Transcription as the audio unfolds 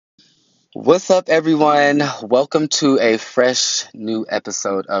What's up, everyone? Welcome to a fresh new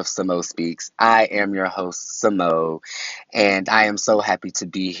episode of Samo Speaks. I am your host, Samo, and I am so happy to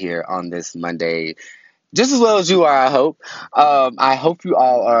be here on this Monday, just as well as you are, I hope. I hope you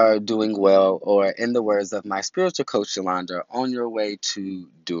all are doing well, or in the words of my spiritual coach, Yolanda, on your way to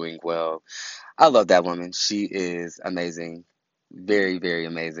doing well. I love that woman. She is amazing. Very, very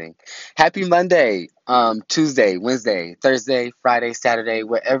amazing. Happy Monday, Tuesday, Wednesday, Thursday, Friday, Saturday,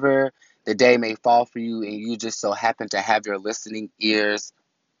 wherever the day may fall for you, and you just so happen to have your listening ears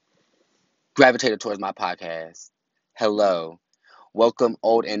gravitated towards my podcast. Hello. Welcome,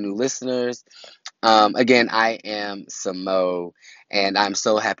 old and new listeners. Again, I am Samo, and I'm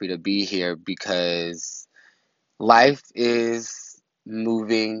so happy to be here because life is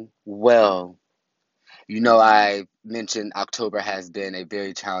moving well. I mentioned October has been a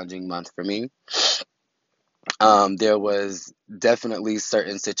very challenging month for me. There was definitely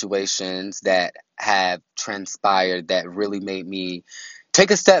certain situations that have transpired that really made me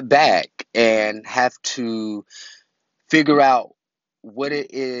take a step back and have to figure out what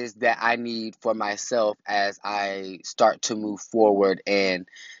it is that I need for myself as I start to move forward and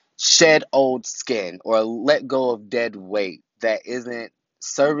shed old skin or let go of dead weight that isn't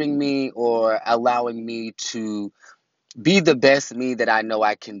serving me or allowing me to be the best me that I know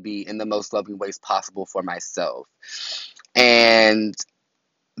I can be in the most loving ways possible for myself. And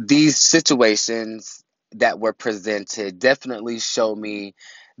these situations that were presented definitely show me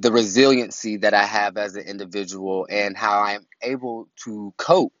the resiliency that I have as an individual and how I'm able to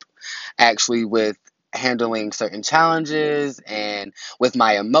cope actually with handling certain challenges and with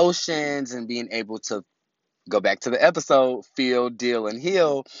my emotions and being able to go back to the episode, feel, deal, and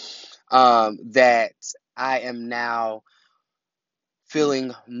heal. That I am now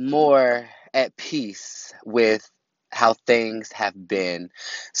feeling more at peace with how things have been.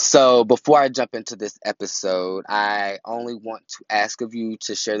 So, before I jump into this episode, I only want to ask of you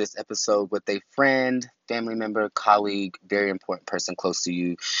to share this episode with a friend, family member, colleague, very important person close to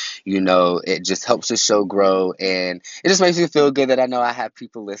you. It just helps the show grow and it just makes me feel good that I know I have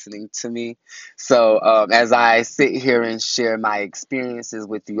people listening to me. So, as I sit here and share my experiences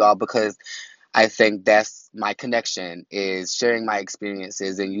with you all, because I think that's my connection is sharing my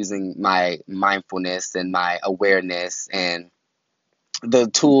experiences and using my mindfulness and my awareness and the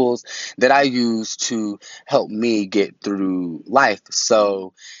tools that I use to help me get through life.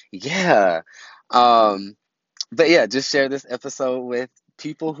 So, yeah. Um, but yeah, just share this episode with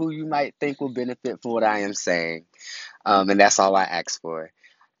people who you might think will benefit from what I am saying. And that's all I ask for.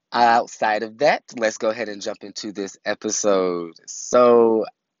 Outside of that, let's go ahead and jump into this episode. So,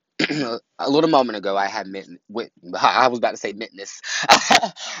 a little moment ago, I was about to say witness.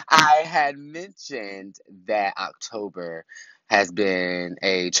 I had mentioned that October has been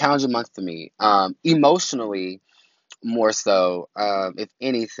a challenging month for me, emotionally more so, if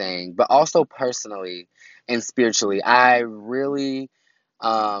anything, but also personally and spiritually. I really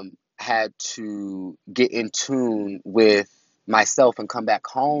had to get in tune with myself and come back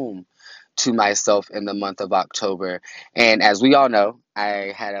home to myself in the month of October. And as we all know,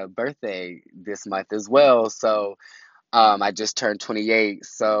 I had a birthday this month as well. So I just turned 28.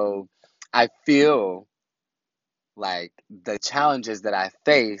 So I feel like the challenges that I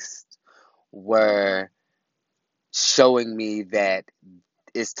faced were showing me that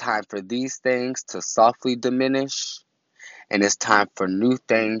it's time for these things to softly diminish, and it's time for new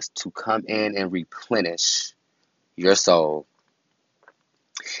things to come in and replenish your soul.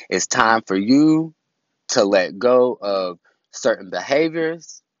 It's time for you to let go of certain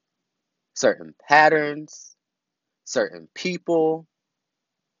behaviors, certain patterns, certain people,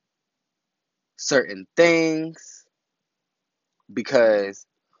 certain things, because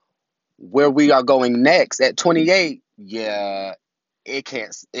where we are going next at 28, yeah,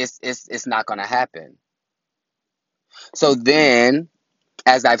 it's not going to happen. So then,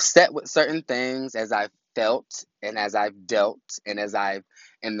 as I've set with certain things, as I've felt and as I've dealt and as I've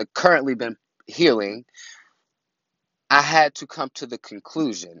currently been healing, I had to come to the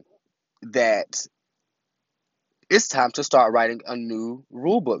conclusion that it's time to start writing a new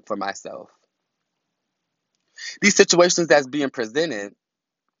rule book for myself. These situations that's being presented,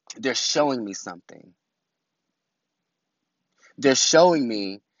 they're showing me something. They're showing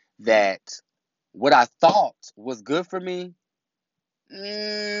me that what I thought was good for me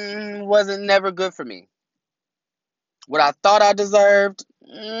wasn't never good for me. What I thought I deserved,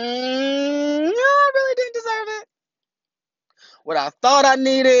 I really didn't deserve it. What I thought I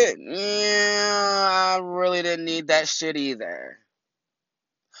needed, I really didn't need that shit either.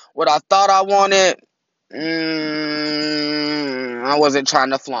 What I thought I wanted, I wasn't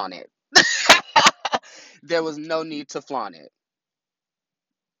trying to flaunt it. There was no need to flaunt it.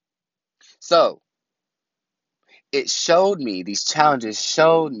 So it showed me, these challenges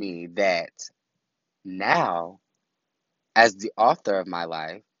showed me that now, as the author of my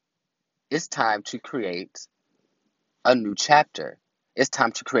life, it's time to create a new chapter. It's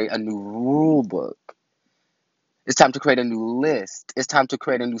time to create a new rule book. It's time to create a new list. It's time to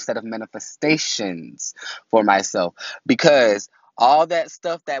create a new set of manifestations for myself. Because all that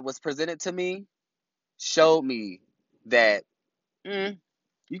stuff that was presented to me showed me that mm,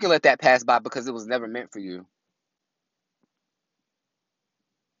 you can let that pass by because it was never meant for you.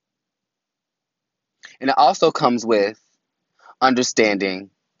 And it also comes with understanding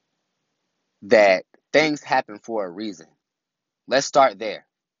that things happen for a reason. Let's start there.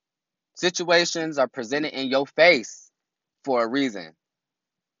 Situations are presented in your face for a reason.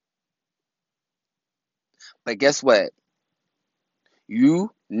 But guess what?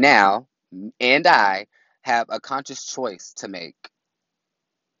 You now and I have a conscious choice to make.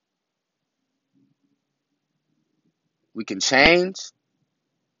 We can change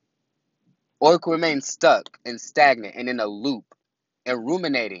or we can remain stuck and stagnant and in a loop and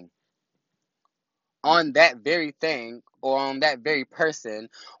ruminating on that very thing or on that very person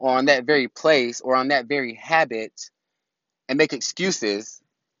or on that very place or on that very habit and make excuses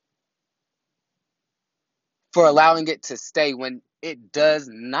for allowing it to stay when it does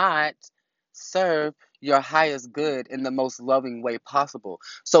not serve your highest good in the most loving way possible.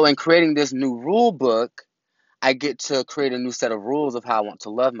 So, in creating this new rule book, I get to create a new set of rules of how I want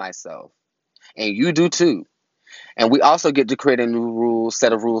to love myself. And you do too. And we also get to create a new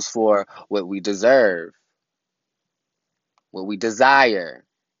set of rules for what we deserve, what we desire,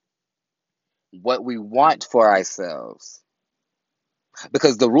 what we want for ourselves.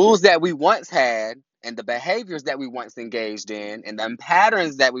 Because the rules that we once had and the behaviors that we once engaged in and the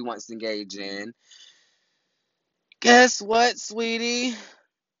patterns that we once engaged in, guess what, sweetie?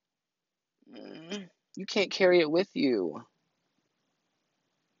 You can't carry it with you.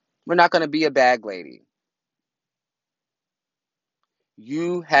 We're not going to be a bag lady.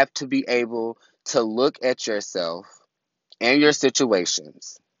 You have to be able to look at yourself and your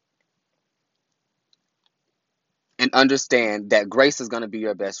situations and understand that grace is going to be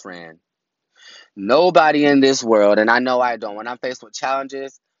your best friend. Nobody in this world, and I know I don't, when I'm faced with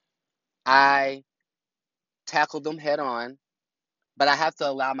challenges, I tackle them head on, but I have to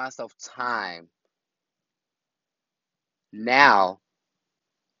allow myself time now,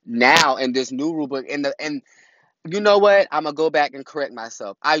 now in this new rubric. And you know what? I'm gonna go back and correct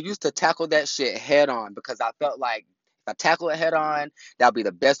myself. I used to tackle that shit head on because I felt like if I tackle it head on, that'll be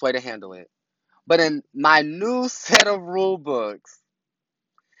the best way to handle it. But in my new set of rule books,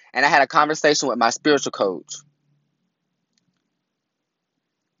 and I had a conversation with my spiritual coach.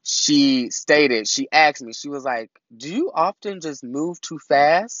 She asked me, she was like, "Do you often just move too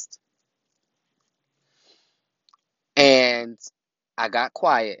fast?" And I got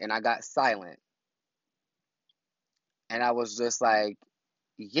quiet and I got silent. And I was just like,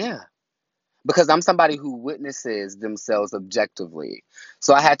 yeah, because I'm somebody who witnesses themselves objectively.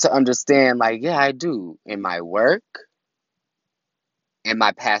 So I had to understand, like, yeah, I do in my work, in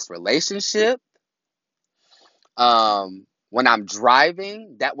my past relationship. When I'm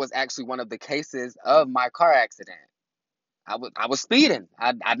driving, that was actually one of the cases of my car accident. I was speeding.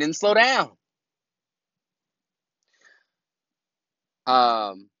 I didn't slow down.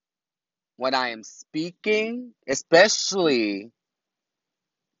 Um, when I am speaking, especially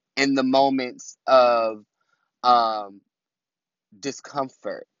in the moments of um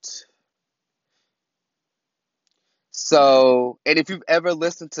discomfort. So, and if you've ever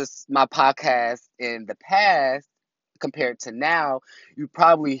listened to my podcast in the past compared to now, you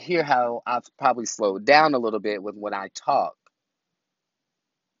probably hear how I've probably slowed down a little bit with when I talk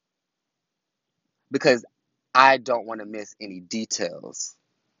because I don't want to miss any details.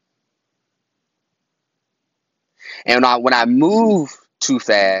 And when I move too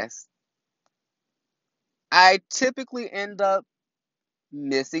fast, I typically end up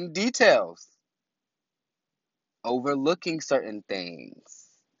missing details, overlooking certain things,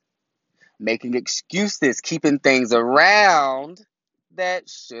 making excuses, keeping things around that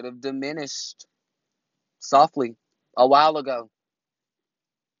should have diminished softly a while ago.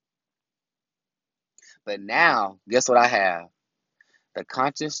 But now, guess what I have? The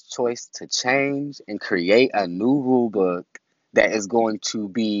conscious choice to change and create a new rule book that is going to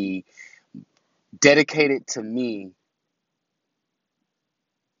be dedicated to me.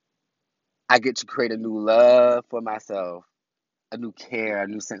 I get to create a new love for myself, a new care, a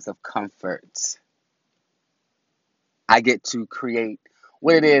new sense of comfort. I get to create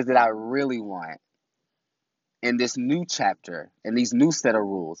what it is that I really want in this new chapter and these new set of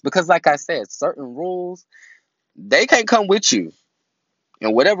rules. Because, like I said, certain rules, they can't come with you.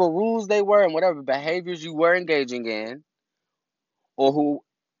 And whatever rules they were and whatever behaviors you were engaging in, or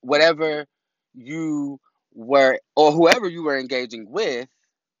whatever you were, or whoever you were engaging with,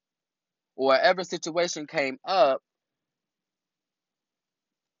 or whatever situation came up,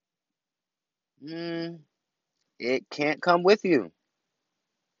 mm, it can't come with you.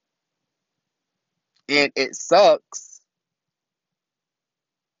 And it sucks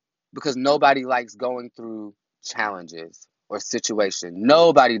because nobody likes going through challenges or situation.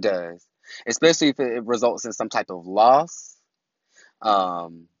 Nobody does, especially if it results in some type of loss,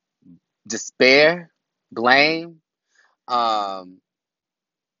 um, despair, blame, um,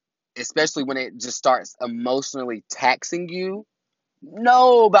 especially when it just starts emotionally taxing you.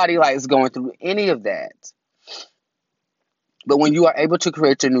 Nobody likes going through any of that. But when you are able to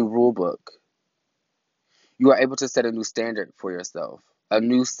create your new rule book, you are able to set a new standard for yourself, a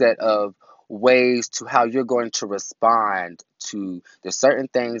new set of ways to how you're going to respond to the certain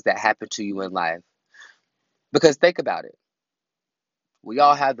things that happen to you in life. Because think about it, we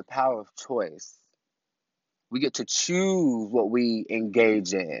all have the power of choice. We get to choose what we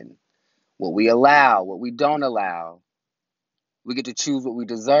engage in, what we allow, what we don't allow. We get to choose what we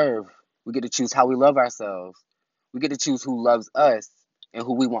deserve. We get to choose how we love ourselves. We get to choose who loves us and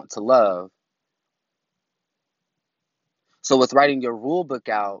who we want to love. So, with writing your rule book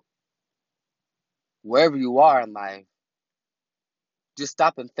out, wherever you are in life, just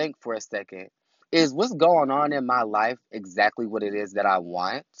stop and think for a second. Is what's going on in my life exactly what it is that I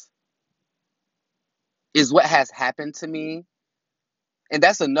want? Is what has happened to me? And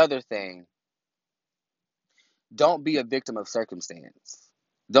that's another thing. Don't be a victim of circumstance.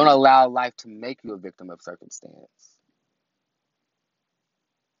 Don't allow life to make you a victim of circumstance.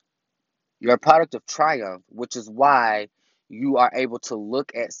 You're a product of triumph, which is why you are able to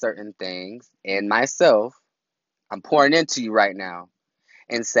look at certain things, and myself, I'm pouring into you right now,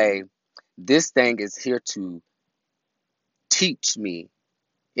 and say, this thing is here to teach me.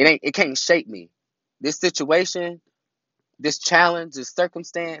 It can't shape me. This situation, this challenge, this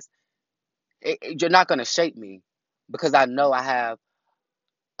circumstance, you're not gonna shape me because I know I have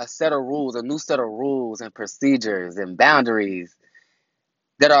a set of rules, a new set of rules and procedures and boundaries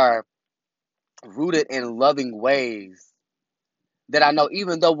that are rooted in loving ways that I know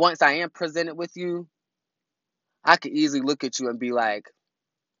even though once I am presented with you, I could easily look at you and be like,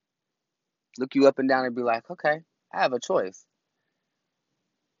 look you up and down and be like, okay, I have a choice.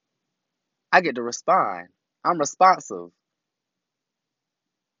 I get to respond. I'm responsive.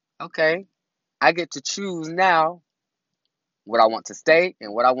 Okay. I get to choose now what I want to stay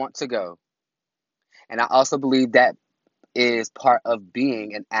and what I want to go. And I also believe that is part of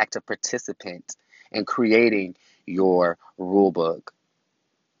being an active participant in creating your rule book.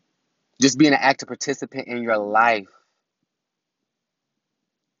 Just being an active participant in your life.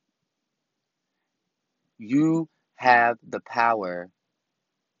 You have the power.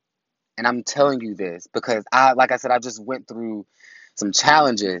 And I'm telling you this because like I said, I just went through some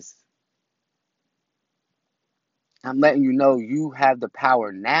challenges. I'm letting you know you have the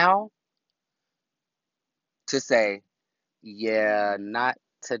power now to say, yeah, not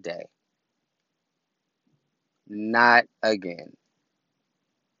today. Not again.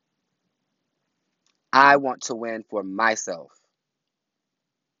 I want to win for myself.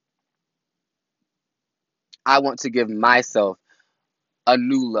 I want to give myself a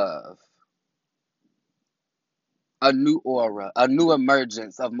new love, a new aura, a new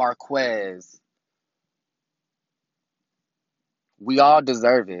emergence of Marquez. We all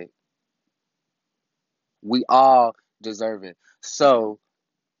deserve it. We all deserve it. So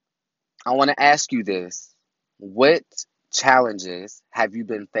I want to ask you this. What challenges have you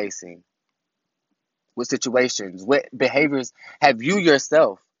been facing? What situations? What behaviors have you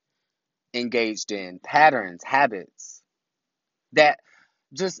yourself engaged in? Patterns, habits that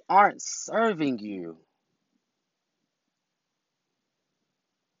just aren't serving you?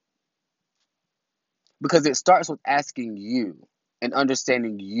 Because it starts with asking you and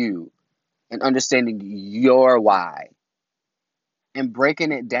understanding your why and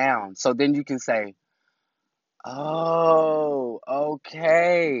breaking it down. So then you can say, oh,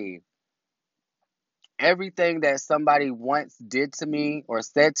 okay. Everything that somebody once did to me or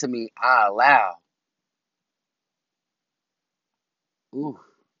said to me, I allow. Ooh.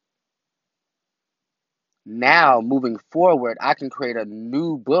 Now, moving forward, I can create a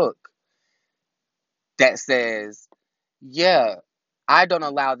new book that says, yeah, I don't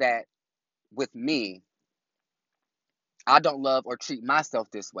allow that with me. I don't love or treat myself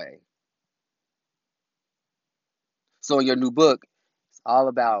this way. So in your new book, it's all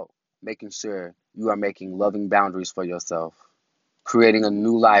about making sure you are making loving boundaries for yourself, creating a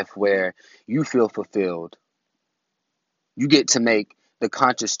new life where you feel fulfilled. You get to make the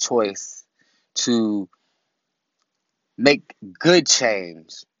conscious choice to make good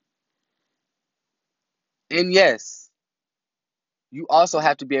change. And yes, you also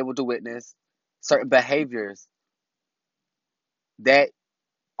have to be able to witness certain behaviors that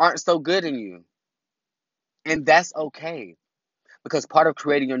aren't so good in you. And that's okay. Because part of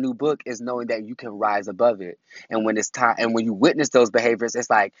creating your new book is knowing that you can rise above it. And when it's time, and when you witness those behaviors, it's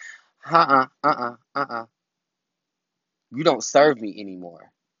like, you don't serve me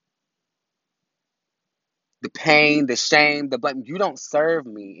anymore. The pain, the shame, the blame, you don't serve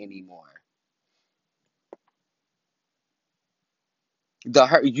me anymore. The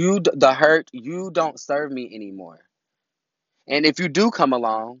hurt, you don't serve me anymore. And if you do come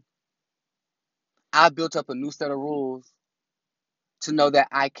along, I built up a new set of rules to know that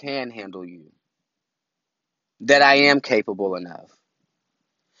I can handle you, that I am capable enough,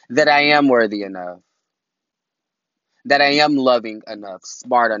 that I am worthy enough, that I am loving enough,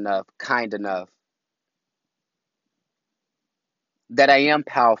 smart enough, kind enough, that I am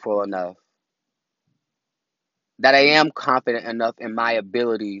powerful enough, that I am confident enough in my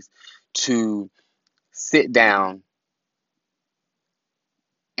abilities to sit down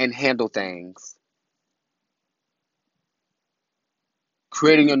and handle things.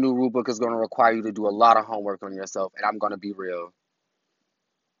 Creating a new rule book is going to require you to do a lot of homework on yourself, and I'm going to be real.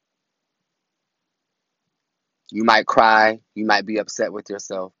 You might cry, you might be upset with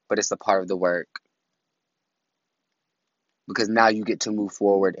yourself, but it's a part of the work because now you get to move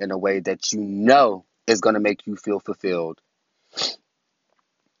forward in a way that you know is going to make you feel fulfilled.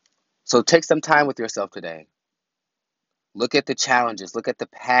 So take some time with yourself today. Look at the challenges, look at the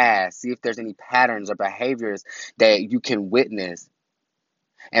past, see if there's any patterns or behaviors that you can witness.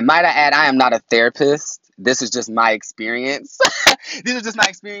 And might I add, I am not a therapist. This is just my experience. These are just my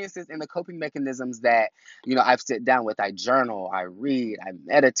experiences and the coping mechanisms that, I've sit down with. I journal, I read, I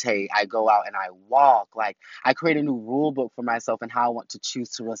meditate, I go out and I walk. Like, I create a new rule book for myself and how I want to choose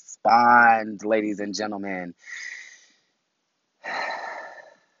to respond, ladies and gentlemen.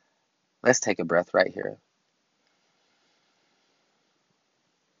 Let's take a breath right here.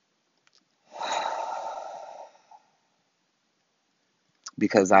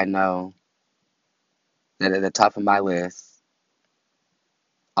 Because I know that at the top of my list,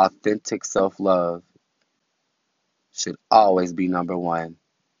 authentic self love should always be number one.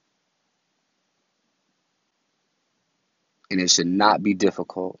 And it should not be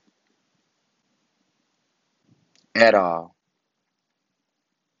difficult at all.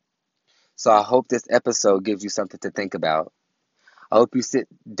 So I hope this episode gives you something to think about. I hope you sit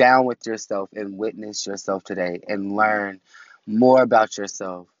down with yourself and witness yourself today and learn more about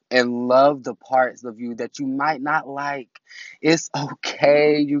yourself and love the parts of you that you might not like. It's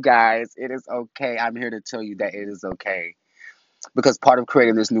okay, you guys. It is okay. I'm here to tell you that it is okay. Because part of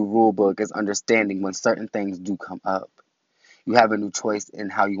creating this new rule book is understanding when certain things do come up. You have a new choice in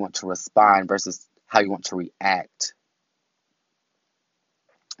how you want to respond versus how you want to react.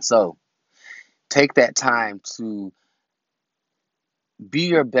 So take that time to be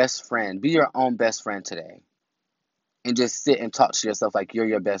your best friend, be your own best friend today. And just sit and talk to yourself like you're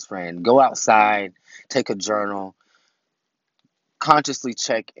your best friend. Go outside, take a journal, consciously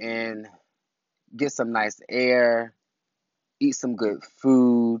check in, get some nice air, eat some good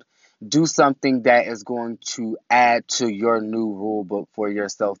food, do something that is going to add to your new rule book for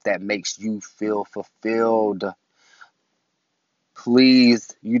yourself that makes you feel fulfilled.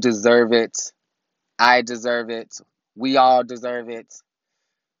 Please, you deserve it. I deserve it. We all deserve it.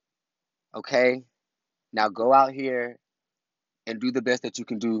 Okay? Now go out here and do the best that you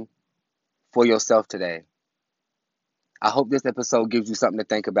can do for yourself today. I hope this episode gives you something to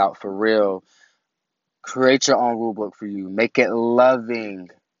think about for real. Create your own rule book for you. Make it loving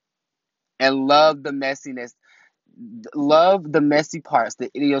and love the messiness. Love the messy parts,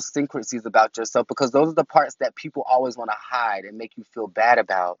 the idiosyncrasies about yourself, because those are the parts that people always want to hide and make you feel bad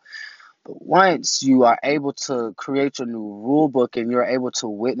about. But once you are able to create your new rule book and you're able to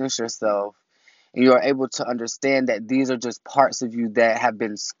witness yourself and you're able to understand that these are just parts of you that have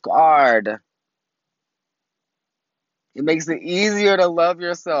been scarred, it makes it easier to love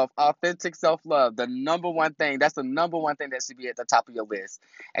yourself. Authentic self love, the number one thing. That's the number one thing that should be at the top of your list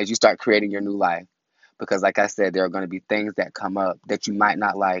as you start creating your new life. Because, like I said, there are going to be things that come up that you might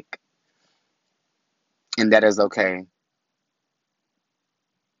not like, and that is okay.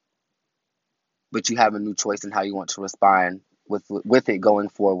 but you have a new choice in how you want to respond with it going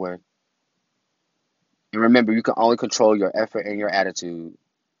forward. And remember, you can only control your effort and your attitude.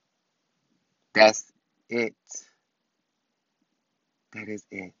 That's it. That is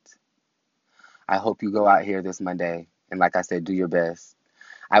it. I hope you go out here this Monday and, like I said, do your best.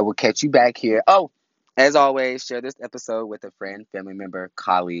 I will catch you back here. Oh, as always, share this episode with a friend, family member,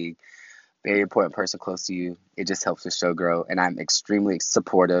 colleague, very important person close to you. It just helps the show grow, and I'm extremely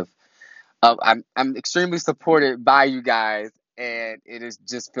supportive. I'm extremely supported by you guys, and it is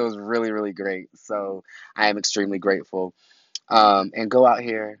just feels really really great. So I am extremely grateful. And go out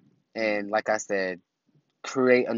here and, like I said, create a